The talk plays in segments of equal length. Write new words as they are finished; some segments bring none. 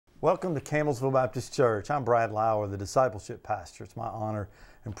Welcome to Campbellsville Baptist Church. I'm Brad Lauer, the discipleship pastor. It's my honor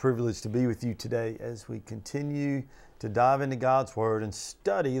and privilege to be with you today as we continue to dive into God's Word and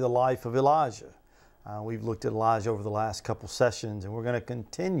study the life of Elijah. We've looked at Elijah over the last couple sessions, and we're going to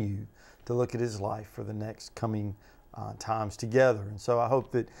continue to look at his life for the next coming times together. And so I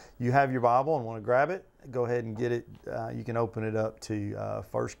hope that you have your Bible and want to grab it. Go ahead and get it. You can open it up to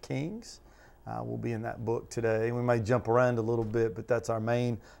 1 Kings. We'll be in that book today. We may jump around a little bit, but that's our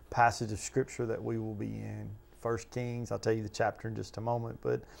main passage of Scripture that we will be in. 1 Kings. I'll tell you the chapter in just a moment.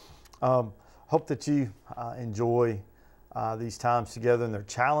 But hope that you enjoy these times together, and they're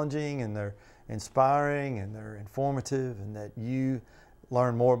challenging, and they're inspiring, and they're informative, and that you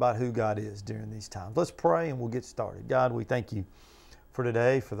learn more about who God is during these times. Let's pray and we'll get started. God, we thank you for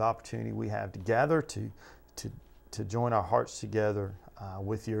today, for the opportunity we have to gather, to join our hearts together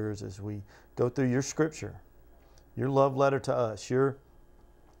with yours as we go through your Scripture, your love letter to us, your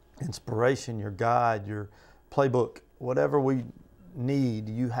inspiration, your guide, your playbook, whatever we need,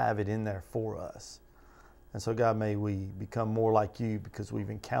 you have it in there for us. And so, God, may we become more like you because we've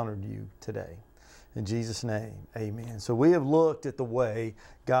encountered you today. In Jesus' name, amen. So we have looked at the way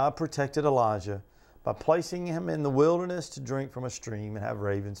God protected Elijah by placing him in the wilderness to drink from a stream and have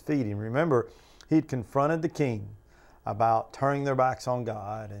ravens feed him. Remember, he'd confronted the king about turning their backs on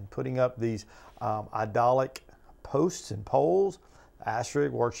God and putting up these idolic posts and poles,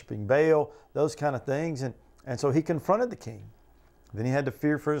 Asherah, worshiping Baal, those kind of things. And so he confronted the king. Then he had to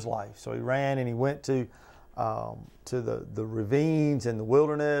fear for his life. So he ran and he went to the ravines and the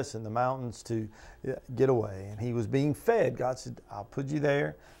wilderness and the mountains to get away. And he was being fed. God said, I'll put you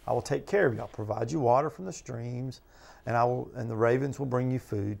there. I will take care of you. I'll provide you water from the streams, and the ravens will bring you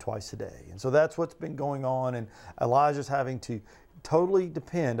food twice a day. And so that's what's been going on. And Elijah's having to totally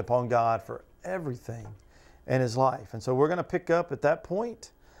depend upon God for everything in his life. And so we're going to pick up at that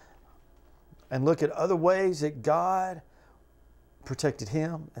point and look at other ways that God protected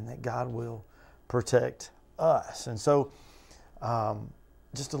him and that God will protect us. And so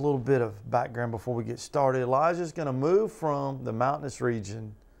just a little bit of background before we get started. Elijah's going to move from the mountainous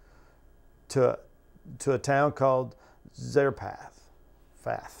region to a town called Zarephath.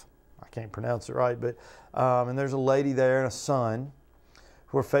 I can't pronounce it right, but and there's a lady there and a son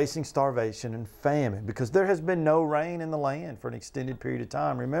who are facing starvation and famine because there has been no rain in the land for an extended period of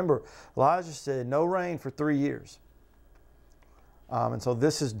time. Remember, Elijah said no rain for 3 years. And so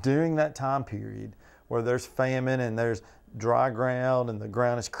this is during that time period where there's famine and there's dry ground and the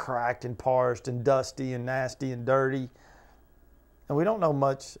ground is cracked and parched and dusty and nasty and dirty. And we don't know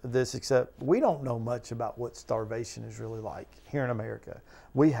much of this except we don't know much about what starvation is really like here in America.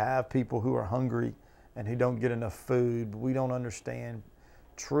 We have people who are hungry and who don't get enough food, but we don't understand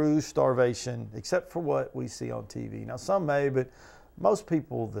true starvation except for what we see on TV. Now some may, but most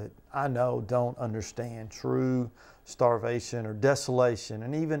people that I know don't understand true starvation or desolation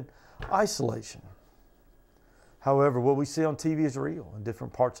and even isolation. However, what we see on TV is real in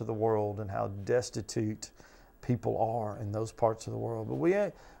different parts of the world and how destitute people are in those parts of the world. But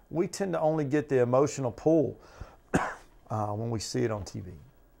we tend to only get the emotional pull when we see it on TV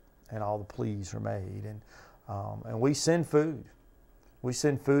and all the pleas are made. And we send food. We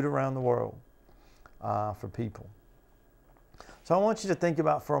send food around the world for people. So I want you to think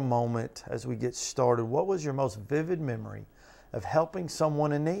about for a moment as we get started, what was your most vivid memory of helping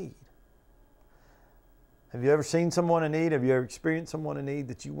someone in need? Have you ever seen someone in need? Have you ever experienced someone in need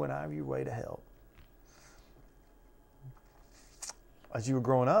that you went out of your way to help? As you were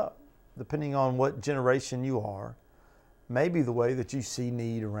growing up, depending on what generation you are, maybe the way that you see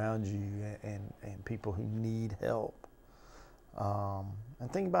need around you and people who need help.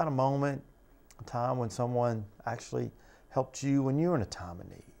 And think about a time when someone actually helped you when you were in a time of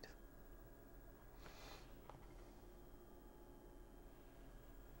need.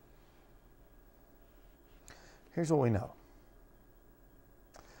 Here's what we know.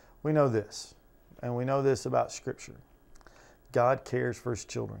 We know this, and we know this about Scripture. God cares for His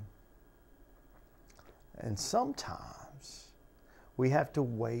children. And sometimes we have to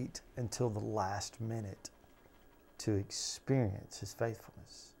wait until the last minute to experience His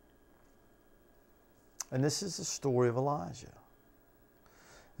faithfulness. And this is the story of Elijah.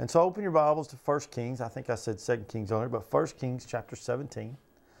 And so open your Bibles to 1 Kings. I think I said 2 Kings on it, but 1 Kings chapter 17.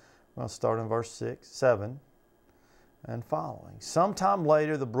 We'll start in verse 7 and following. Sometime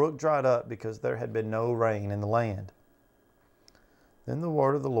later the brook dried up because there had been no rain in the land. Then the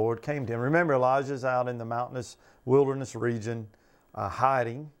word of the Lord came to him. Remember, Elijah's out in the mountainous wilderness region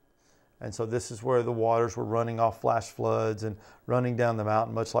hiding. And so this is where the waters were running off flash floods and running down the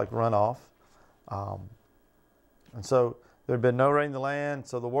mountain, much like runoff. And so There had been no rain in the land.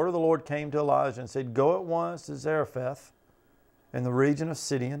 So the word of the Lord came to Elijah and said, "Go at once to Zarephath in the region of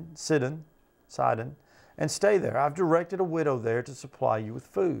Sidon, and stay there. I've directed a widow there to supply you with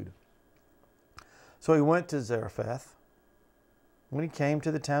food." So he went to Zarephath. When he came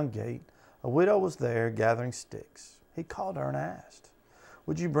to the town gate, a widow was there gathering sticks. He called her and asked,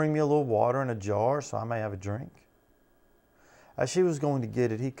 "Would you bring me a little water in a jar so I may have a drink?" As she was going to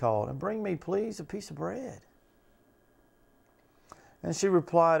get it, he called, "And bring me, please, a piece of bread." And she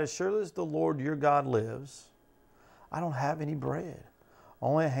replied, "As surely as the Lord your God lives, I don't have any bread,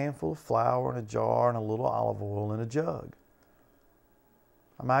 only a handful of flour in a jar and a little olive oil in a jug.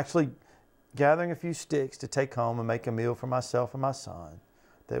 I'm actually gathering a few sticks to take home and make a meal for myself and my son,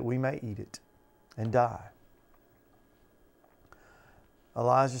 that we may eat it and die."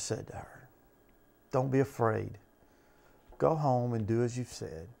 Elijah said to her, "Don't be afraid. Go home and do as you've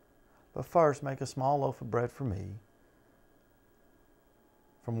said. But first make a small loaf of bread for me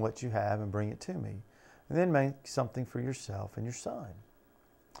from what you have and bring it to me. And then make something for yourself and your son.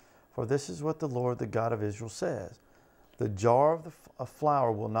 For this is what the Lord, the God of Israel, says. The jar of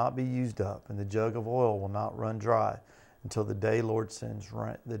flour will not be used up, and the jug of oil will not run dry until the day the Lord sends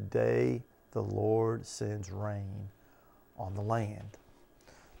rain on the land."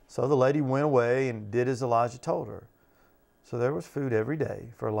 So the lady went away and did as Elijah told her. So there was food every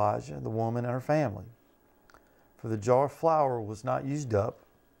day for Elijah, the woman, and her family. For the jar of flour was not used up,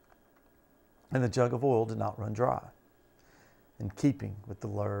 and the jug of oil did not run dry, in keeping with the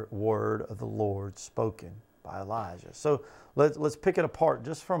word of the Lord spoken by Elijah. So let's pick it apart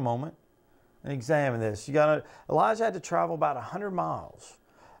just for a moment and examine this. Elijah had to travel about 100 miles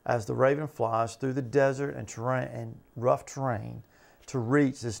as the raven flies through the desert and rough terrain to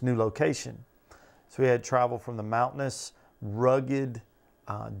reach this new location. So he had traveled from the mountainous, rugged,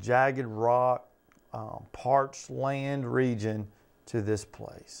 jagged rock, parched land region to this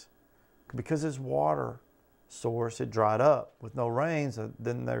place. Because his water source had dried up. With no rains,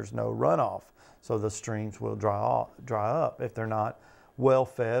 then there's no runoff. So the streams will dry up if they're not well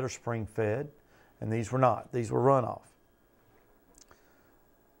fed or spring fed. And these were not. These were runoff.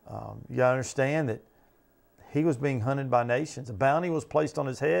 You got to understand that he was being hunted by nations. A bounty was placed on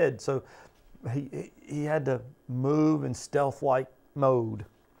his head. So he had to move in stealth-like mode.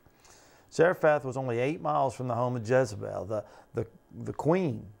 Zarephath was only 8 miles from the home of Jezebel, the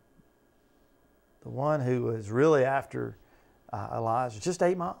queen, the one who was really after Elijah. Just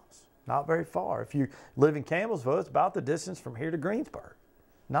 8 miles, not very far. If you live in Campbellsville, it's about the distance from here to Greensburg.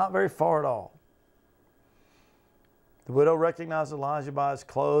 Not very far at all. The widow recognized Elijah by his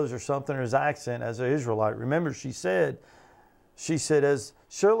clothes or something, or his accent, as an Israelite. Remember, she said, "As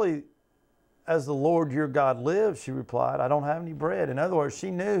surely as the Lord your God lives," she replied, "I don't have any bread." In other words, she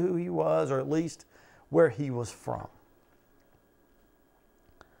knew who he was, or at least where he was from.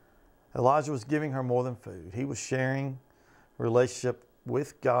 Elijah was giving her more than food. He was sharing a relationship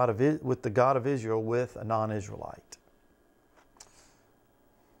with the God of Israel with a non-Israelite.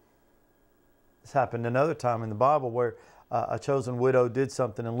 This happened another time in the Bible where a chosen widow did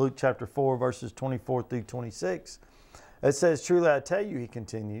something. In Luke chapter 4, verses 24 through 26, it says, "Truly I tell you," he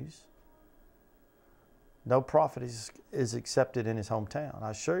continues, "no prophet is accepted in his hometown.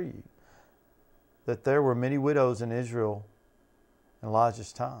 I assure you that there were many widows in Israel in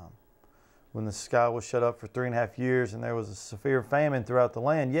Elijah's time, when the sky was shut up for 3.5 years and there was a severe famine throughout the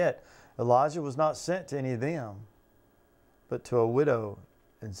land. Yet Elijah was not sent to any of them, but to a widow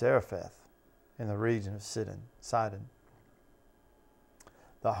in Zarephath in the region of Sidon."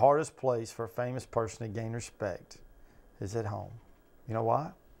 The hardest place for a famous person to gain respect is at home. You know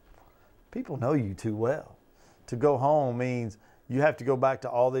why? People know you too well. To go home means you have to go back to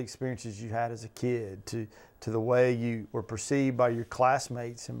all the experiences you had as a kid, to the way you were perceived by your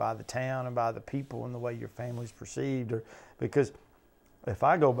classmates and by the town and by the people, and the way your family's perceived. Because when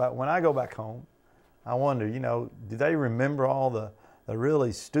I go back home, I wonder, do they remember all the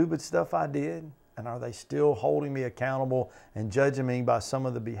really stupid stuff I did? And are they still holding me accountable and judging me by some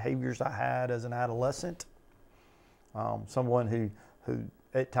of the behaviors I had as an adolescent? Someone who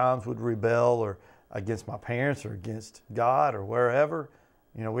at times would rebel or against my parents or against God or wherever.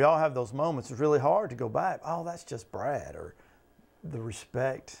 We all have those moments. It's really hard to go back. Oh, that's just Brad, or the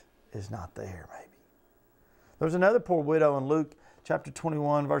respect is not there maybe. There's another poor widow in Luke chapter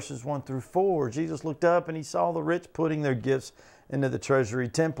 21, verses 1 through 4. Jesus looked up and he saw the rich putting their gifts into the treasury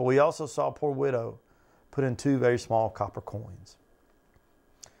temple. He also saw a poor widow put in 2 very small copper coins.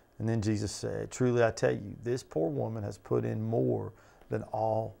 And then Jesus said, "Truly I tell you, this poor woman has put in more than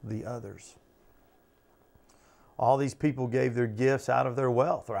all the others." All these people gave their gifts out of their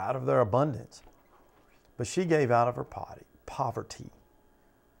wealth or out of their abundance, but she gave out of her poverty.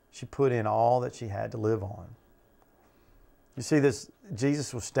 She put in all that she had to live on. You see this,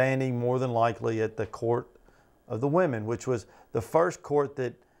 Jesus was standing more than likely at the court of the women, which was the first court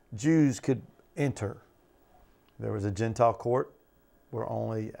that Jews could enter. There was a Gentile court where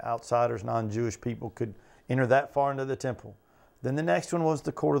only outsiders, non-Jewish people could enter that far into the temple. Then the next one was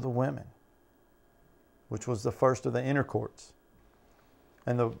the court of the women, which was the first of the inner courts.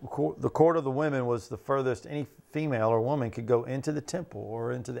 And the court of the women was the furthest any female or woman could go into the temple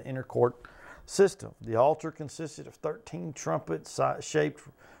or into the inner court system. The altar consisted of 13 trumpet-shaped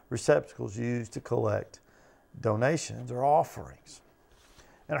receptacles used to collect donations or offerings.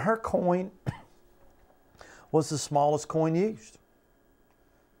 And her coin was the smallest coin used.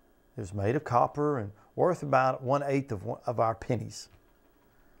 It was made of copper and worth about 1/8 of our pennies.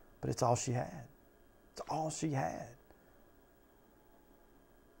 But it's all she had. It's all she had.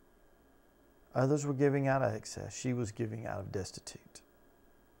 Others were giving out of excess. She was giving out of destitute.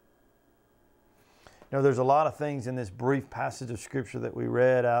 You know, there's a lot of things in this brief passage of Scripture that we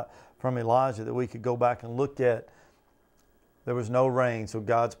read out from Elijah that we could go back and look at. There was no rain, so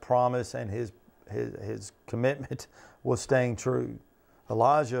God's promise and his commitment was staying true.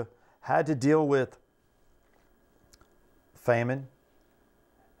 Elijah had to deal with famine.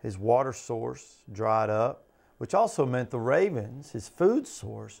 His water source dried up, which also meant the ravens, his food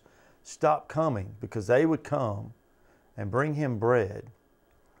source, stopped coming, because they would come and bring him bread,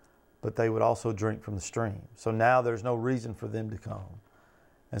 but they would also drink from the stream. So now there's no reason for them to come.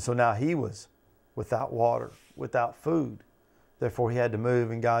 And so now he was without water, without food. Therefore he had to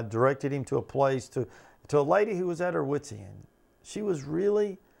move, and God directed him to a place, to a lady who was at her wit's end. She was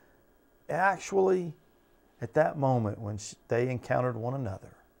really, actually, at that moment when they encountered one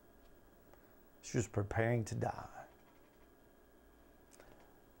another, she was preparing to die.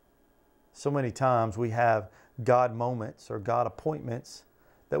 So many times we have God moments or God appointments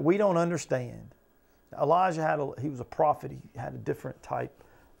that we don't understand. Elijah he was a prophet. He had a different type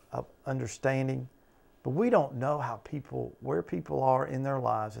of understanding. But we don't know where people are in their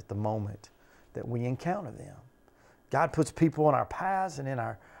lives at the moment that we encounter them. God puts people in our paths and in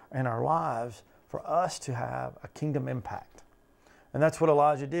our lives for us to have a kingdom impact. And that's what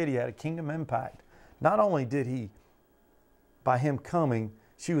Elijah did. He had a kingdom impact. Not only did he, by him coming,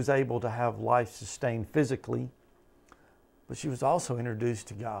 she was able to have life sustained physically, but she was also introduced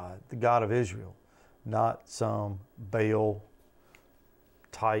to God, the God of Israel, not some Baal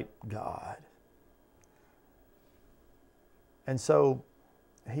type God. And so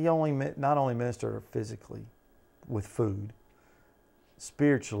he not only ministered her physically with food,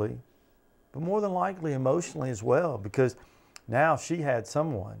 spiritually, but more than likely emotionally as well, because now she had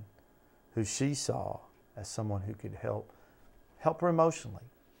someone who she saw as someone who could help her emotionally.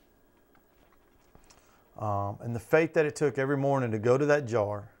 And the faith that it took every morning to go to that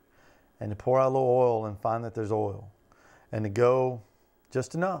jar and to pour out a little oil and find that there's oil, and to go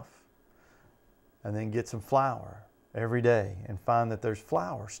just enough and then get some flour every day and find that there's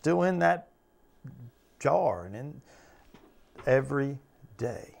flour still in that jar and in every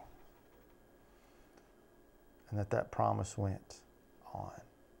day, and that promise went on.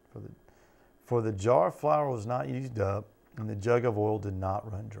 For the jar of flour was not used up, and the jug of oil did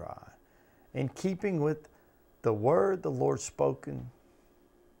not run dry, in keeping with the word the Lord spoken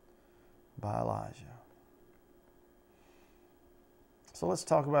by Elijah. So let's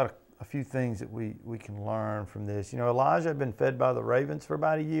talk about a few things that we can learn from this. You know, Elijah had been fed by the ravens for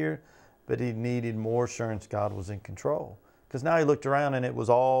about a year, but he needed more assurance God was in control, because now he looked around and it was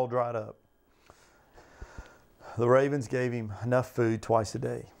all dried up. The ravens gave him enough food twice a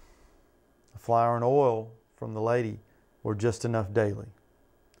day. The flour and oil from the lady were just enough daily.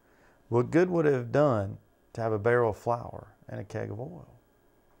 What good would it have done to have a barrel of flour and a keg of oil?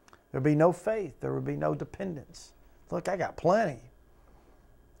 There'd be no faith. There would be no dependence. Look, I got plenty.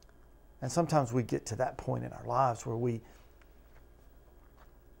 And sometimes we get to that point in our lives where we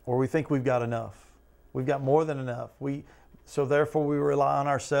think we've got enough. We've got more than enough. So therefore we rely on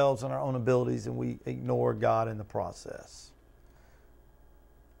ourselves and our own abilities, and we ignore God in the process.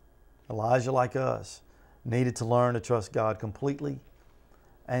 Elijah, like us, needed to learn to trust God completely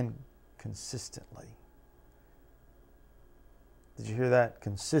and consistently. Did you hear that?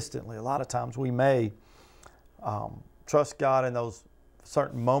 Consistently. A lot of times we may trust God in those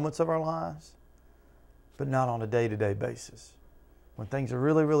certain moments of our lives, but not on a day-to-day basis. When things are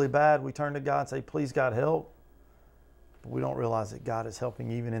really, really bad, we turn to God and say, please, God, help. But we don't realize that God is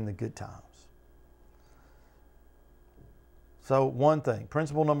helping even in the good times. So one thing,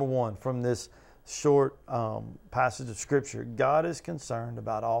 principle number one from this short passage of Scripture, God is concerned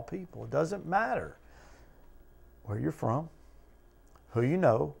about all people. It doesn't matter where you're from. who you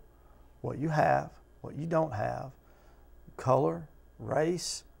know, what you have, what you don't have, color,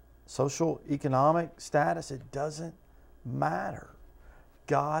 race, social, economic status. It doesn't matter.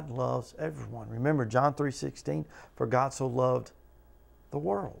 God loves everyone. Remember John 3:16, for God so loved the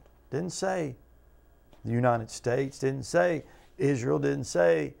world. Didn't say the United States, didn't say Israel, didn't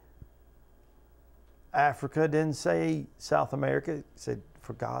say Africa, didn't say South America. It said,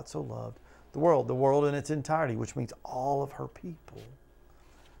 for God so loved the world in its entirety, which means all of her people.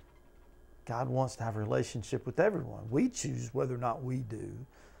 God wants to have a relationship with everyone. We choose whether or not we do,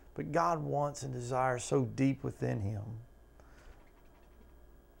 but God wants and desires so deep within Him.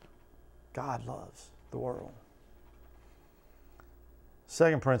 God loves the world.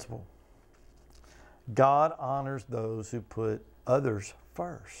 Second principle, God honors those who put others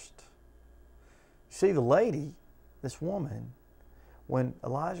first. See, the lady, this woman, when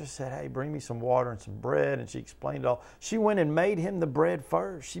Elijah said, hey, bring me some water and some bread, and she explained it all, she went and made him the bread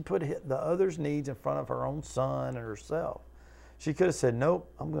first. She put the other's needs in front of her own son and herself. She could have said,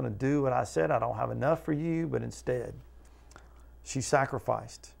 nope, I'm going to do what I said. I don't have enough for you. But instead, she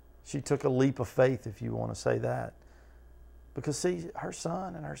sacrificed. She took a leap of faith, if you want to say that. Because see, her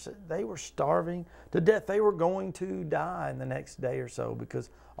son and they were starving to death. They were going to die in the next day or so because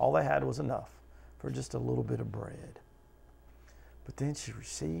all they had was enough for just a little bit of bread. But then she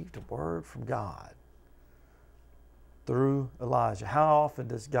received a word from God through Elijah. How often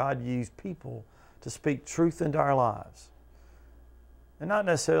does God use people to speak truth into our lives? And not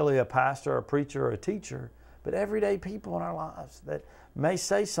necessarily a pastor, a preacher, or a teacher, but everyday people in our lives that may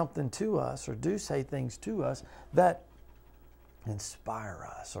say something to us or do say things to us that inspire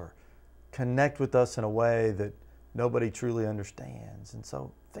us or connect with us in a way that nobody truly understands. And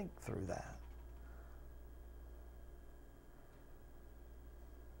so think through that.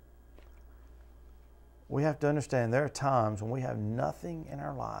 We have to understand there are times when we have nothing in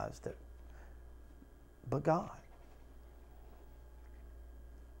our lives but God.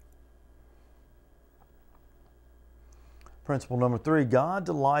 Principle number 3, God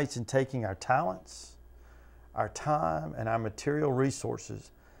delights in taking our talents, our time, and our material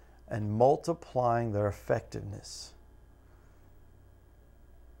resources and multiplying their effectiveness.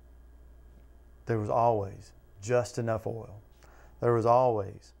 There was always just enough oil. There was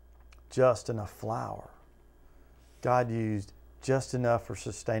always just enough flour. God used just enough for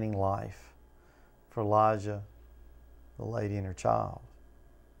sustaining life for Elijah, the lady, and her child.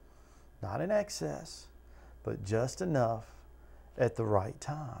 Not in excess, but just enough at the right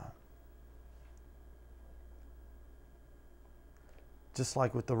time. Just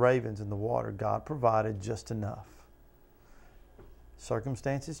like with the ravens in the water, God provided just enough.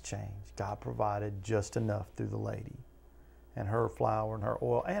 Circumstances changed. God provided just enough through the lady and her flour and her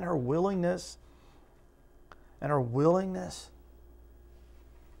oil and her willingness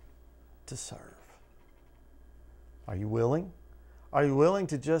to serve. Are you willing? Are you willing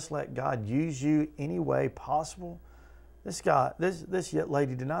to just let God use you any way possible? This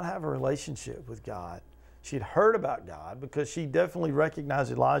lady did not have a relationship with God. She had heard about God because she definitely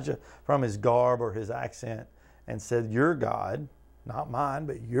recognized Elijah from his garb or his accent and said, your God, not mine,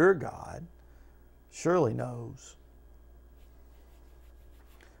 but your God, surely knows.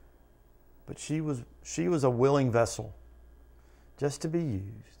 But she was a willing vessel just to be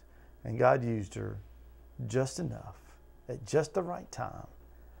used. And God used her just enough at just the right time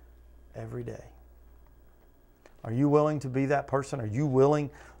every day. Are you willing to be that person? Are you willing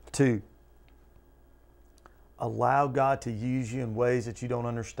to allow God to use you in ways that you don't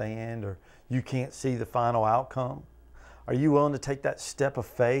understand or you can't see the final outcome? Are you willing to take that step of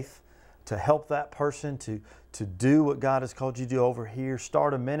faith to help that person to do what God has called you to do over here?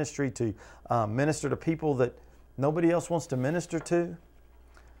 Start a ministry to minister to people that nobody else wants to minister to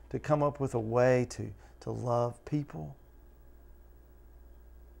come up with a way to love people?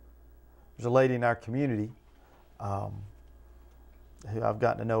 There's a lady in our community who I've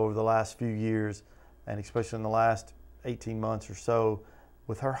gotten to know over the last few years, and especially in the last 18 months or so,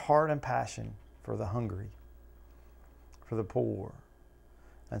 with her heart and passion for the hungry, for the poor.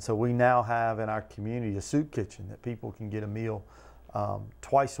 And so we now have in our community a soup kitchen that people can get a meal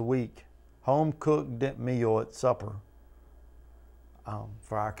twice a week, home-cooked meal at supper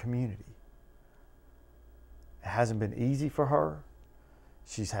for our community. It hasn't been easy for her.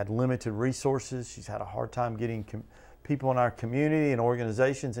 She's had limited resources. She's had a hard time getting people in our community and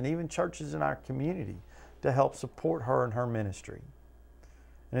organizations and even churches in our community to help support her in her ministry.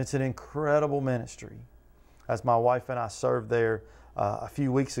 And it's an incredible ministry. As my wife and I served there a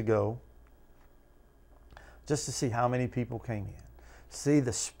few weeks ago, just to see how many people came in, see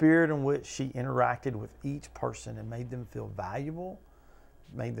the spirit in which she interacted with each person and made them feel valuable,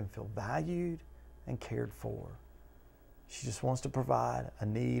 made them feel valued and cared for. She just wants to provide a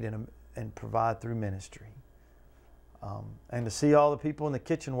need and provide through ministry. And to see all the people in the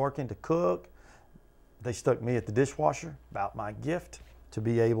kitchen working to cook, they stuck me at the dishwasher about my gift to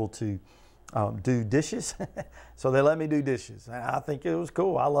be able to do dishes. So they let me do dishes. And I think it was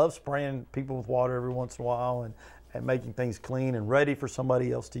cool. I love spraying people with water every once in a while and making things clean and ready for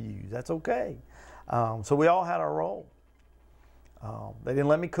somebody else to use. That's okay. So we all had our role. They didn't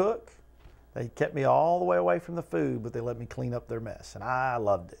let me cook. They kept me all the way away from the food, but they let me clean up their mess, and I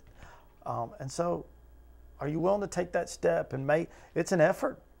loved it. And so are you willing to take that step and it's an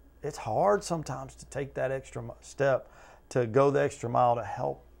effort. It's hard sometimes to take that extra step, to go the extra mile to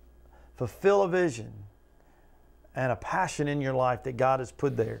help fulfill a vision and a passion in your life that God has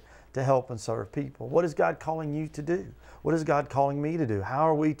put there to help and serve people. What is God calling you to do? What is God calling me to do? How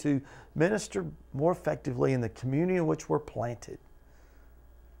are we to minister more effectively in the community in which we're planted?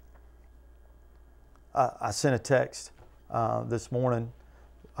 I sent a text this morning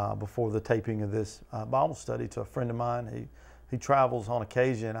before the taping of this Bible study to a friend of mine who travels on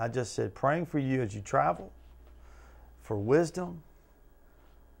occasion. I just said, praying for you as you travel, for wisdom,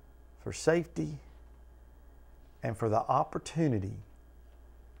 for safety, and for the opportunity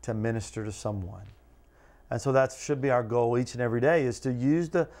to minister to someone. And so that should be our goal each and every day, is to use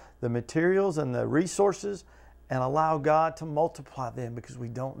the materials and the resources and allow God to multiply them, because we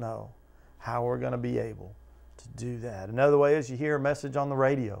don't know how we're going to be able to do that. Another way is you hear a message on the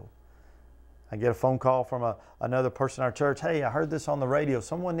radio. I get a phone call from another person in our church. Hey, I heard this on the radio.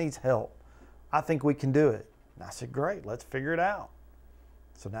 Someone needs help. I think we can do it. And I said, great, let's figure it out.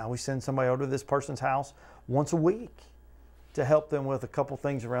 So now we send somebody over to this person's house once a week to help them with a couple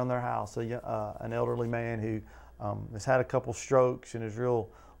things around their house. An elderly man who has had a couple strokes and is real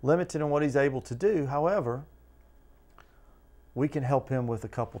limited in what he's able to do. However, we can help him with a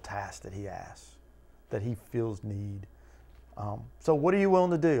couple tasks that he asks, that he feels need. So what are you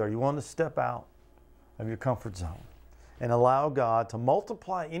willing to do? Are you willing to step out of your comfort zone and allow God to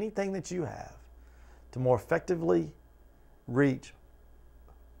multiply anything that you have to more effectively reach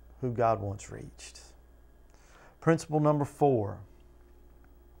who God wants reached? Principle number 4.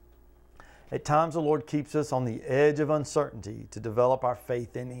 At times the Lord keeps us on the edge of uncertainty to develop our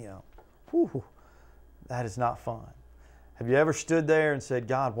faith in Him. Whew, that is not fun. Have you ever stood there and said,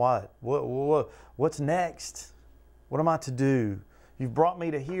 God, what's next? What am I to do? You've brought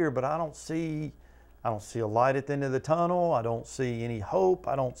me to here, but I don't see a light at the end of the tunnel. I don't see any hope.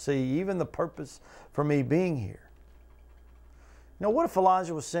 I don't see even the purpose for me being here. You know, what if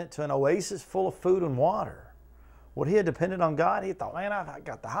Elijah was sent to an oasis full of food and water? Would he have depended on God? He thought, man, I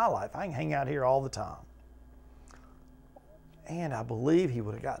got the high life. I can hang out here all the time. And I believe he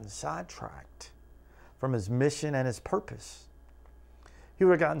would have gotten sidetracked from his mission and his purpose. He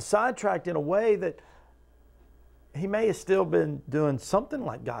would have gotten sidetracked in a way that he may have still been doing something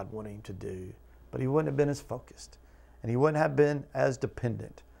like God wanted him to do, but he wouldn't have been as focused, and he wouldn't have been as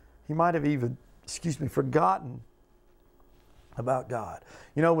dependent. He might have even, forgotten about God.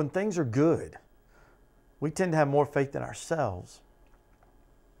 You know, when things are good, we tend to have more faith in ourselves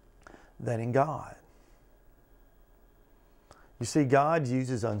than in God. You see, God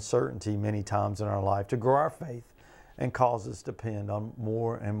uses uncertainty many times in our life to grow our faith and cause us to depend on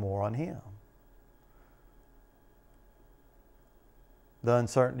more and more on Him. The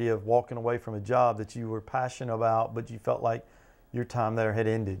uncertainty of walking away from a job that you were passionate about, but you felt like your time there had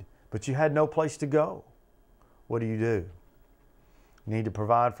ended, but you had no place to go. What do? You need to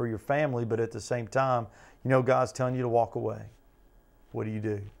provide for your family, but at the same time, you know God's telling you to walk away. What do?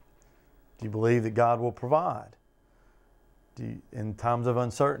 Do you believe that God will provide? In times of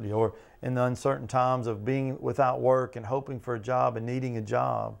uncertainty, or in the uncertain times of being without work and hoping for a job and needing a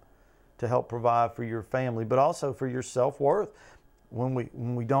job to help provide for your family, but also for your self-worth. When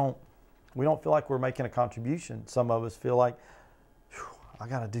we don't feel like we're making a contribution, some of us feel like, I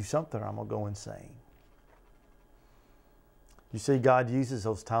got to do something or I'm going to go insane. You see, God uses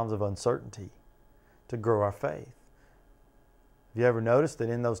those times of uncertainty to grow our faith. Have you ever noticed that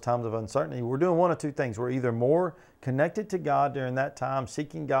in those times of uncertainty, we're doing one of two things. We're either more connected to God during that time,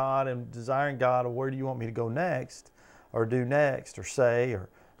 seeking God and desiring God, or where do you want me to go next, or do next, or say, or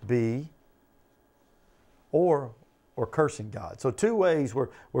be, or cursing God. So two ways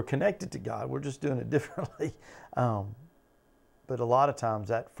we're connected to God. We're just doing it differently. But a lot of times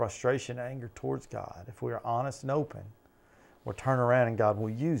that frustration, anger towards God, if we are honest and open, we'll turn around and God will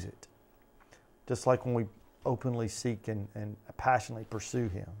use it. Just like when we openly seek and passionately pursue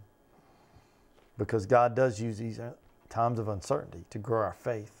Him. Because God does use these times of uncertainty to grow our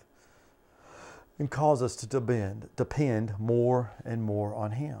faith. and cause us to depend more and more on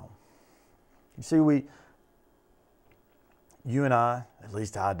Him. You see, you and I, at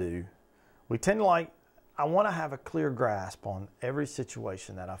least I do, we tend to I want to have a clear grasp on every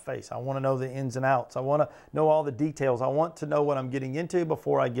situation that I face. I want to know the ins and outs. I want to know all the details. I want to know what I'm getting into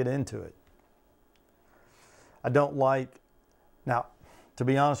before I get into it. I don't now, to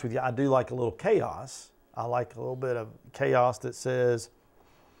be honest with you, I do like a little chaos. I like a little bit of chaos that says,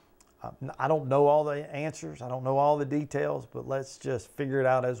 I don't know all the answers. I don't know all the details, but let's just figure it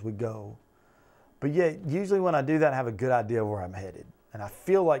out as we go. But yet, usually when I do that, I have a good idea of where I'm headed. And I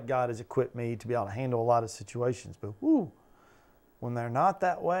feel like God has equipped me to be able to handle a lot of situations. But when they're not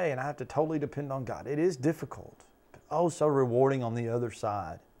that way and I have to totally depend on God, it is difficult, but oh so rewarding on the other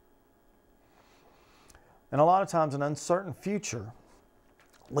side. And a lot of times an uncertain future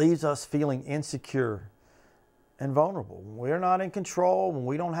leaves us feeling insecure and vulnerable. When we're not in control, when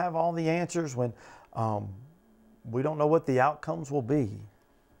we don't have all the answers, when we don't know what the outcomes will be,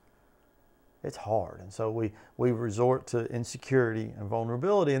 it's hard. And so we resort to insecurity and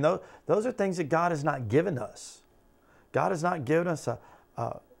vulnerability. And those are things that God has not given us. God has not given us a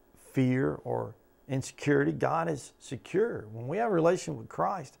fear or insecurity. God is secure. When we have a relationship with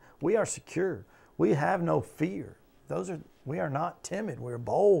Christ, we are secure. We have no fear. We are not timid. We're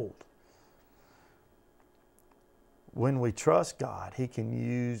bold. When we trust God, He can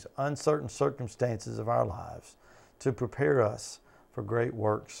use uncertain circumstances of our lives to prepare us for great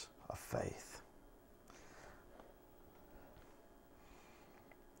works of faith.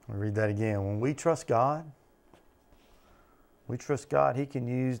 I'll read that again. When we trust God, He can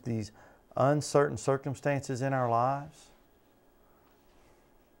use these uncertain circumstances in our lives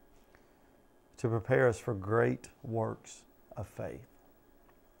to prepare us for great works of faith.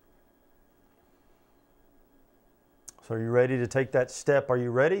 So are you ready to take that step? Are you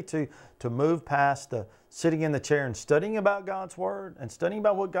ready to move past the sitting in the chair and studying about God's Word and studying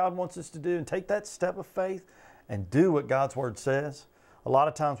about what God wants us to do and take that step of faith and do what God's Word says? A lot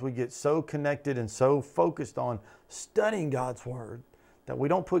of times we get so connected and so focused on studying God's Word that we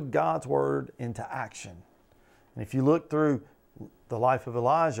don't put God's Word into action. And if you look through the life of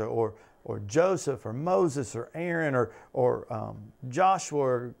Elijah or Joseph or Moses or Aaron or Joshua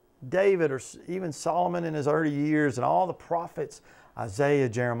or David or even Solomon in his early years and all the prophets, Isaiah,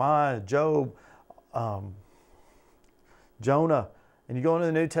 Jeremiah, Job, Jonah, and you go into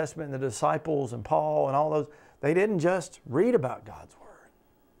the New Testament and the disciples and Paul and all those, they didn't just read about God's Word.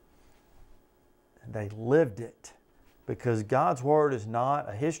 They lived it, because God's Word is not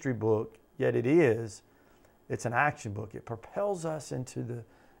a history book, yet it is. It's an action book. It propels us into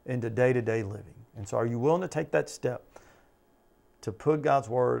day-to-day living. And so are you willing to take that step to put God's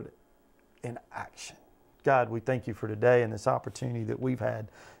Word in action? God, we thank You for today and this opportunity that we've had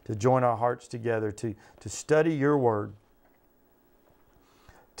to join our hearts together to study Your Word,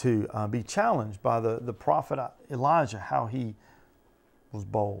 to be challenged by the prophet Elijah, how he was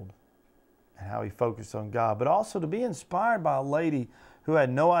bold and how he focused on God, but also to be inspired by a lady who had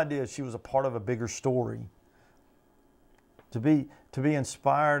no idea she was a part of a bigger story. To be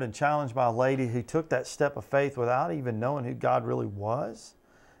inspired and challenged by a lady who took that step of faith without even knowing who God really was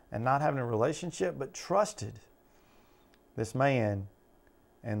and not having a relationship, but trusted this man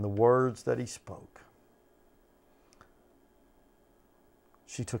and the words that he spoke.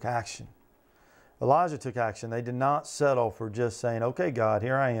 She took action. Elijah took action. They did not settle for just saying, okay, God,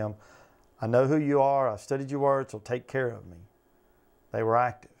 here I am. I know who You are. I've studied Your Word, so take care of me. They were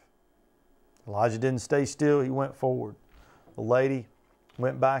active. Elijah didn't stay still. He went forward. The lady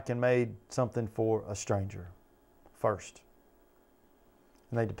went back and made something for a stranger first.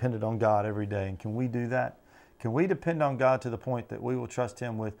 And they depended on God every day. And can we do that? Can we depend on God to the point that we will trust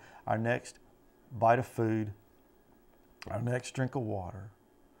Him with our next bite of food, our next drink of water,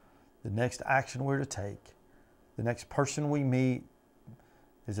 the next action we're to take, the next person we meet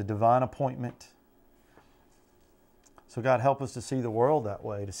is a divine appointment? So God, help us to see the world that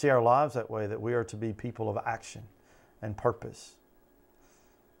way, to see our lives that way, that we are to be people of action and purpose.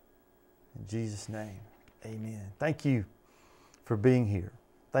 In Jesus' name, amen. Thank you for being here.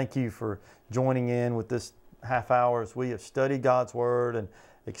 Thank you for joining in with this half hour as we have studied God's Word and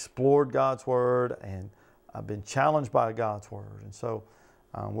explored God's Word, and I've been challenged by God's Word. And so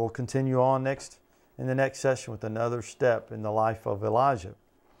we'll continue on in the next session with another step in the life of Elijah.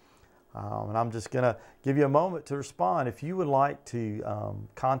 And I'm just going to give you a moment to respond. If you would like to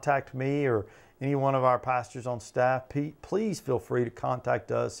contact me or any one of our pastors on staff, please feel free to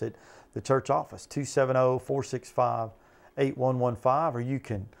contact us at the church office, 270-465-8115, or you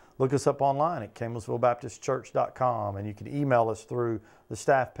can Look us up online at campbellsvillebaptistchurch.com, and you can email us through the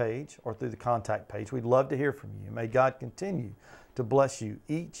staff page or through the contact page. We'd love to hear from you. May God continue to bless you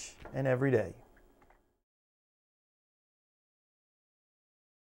each and every day.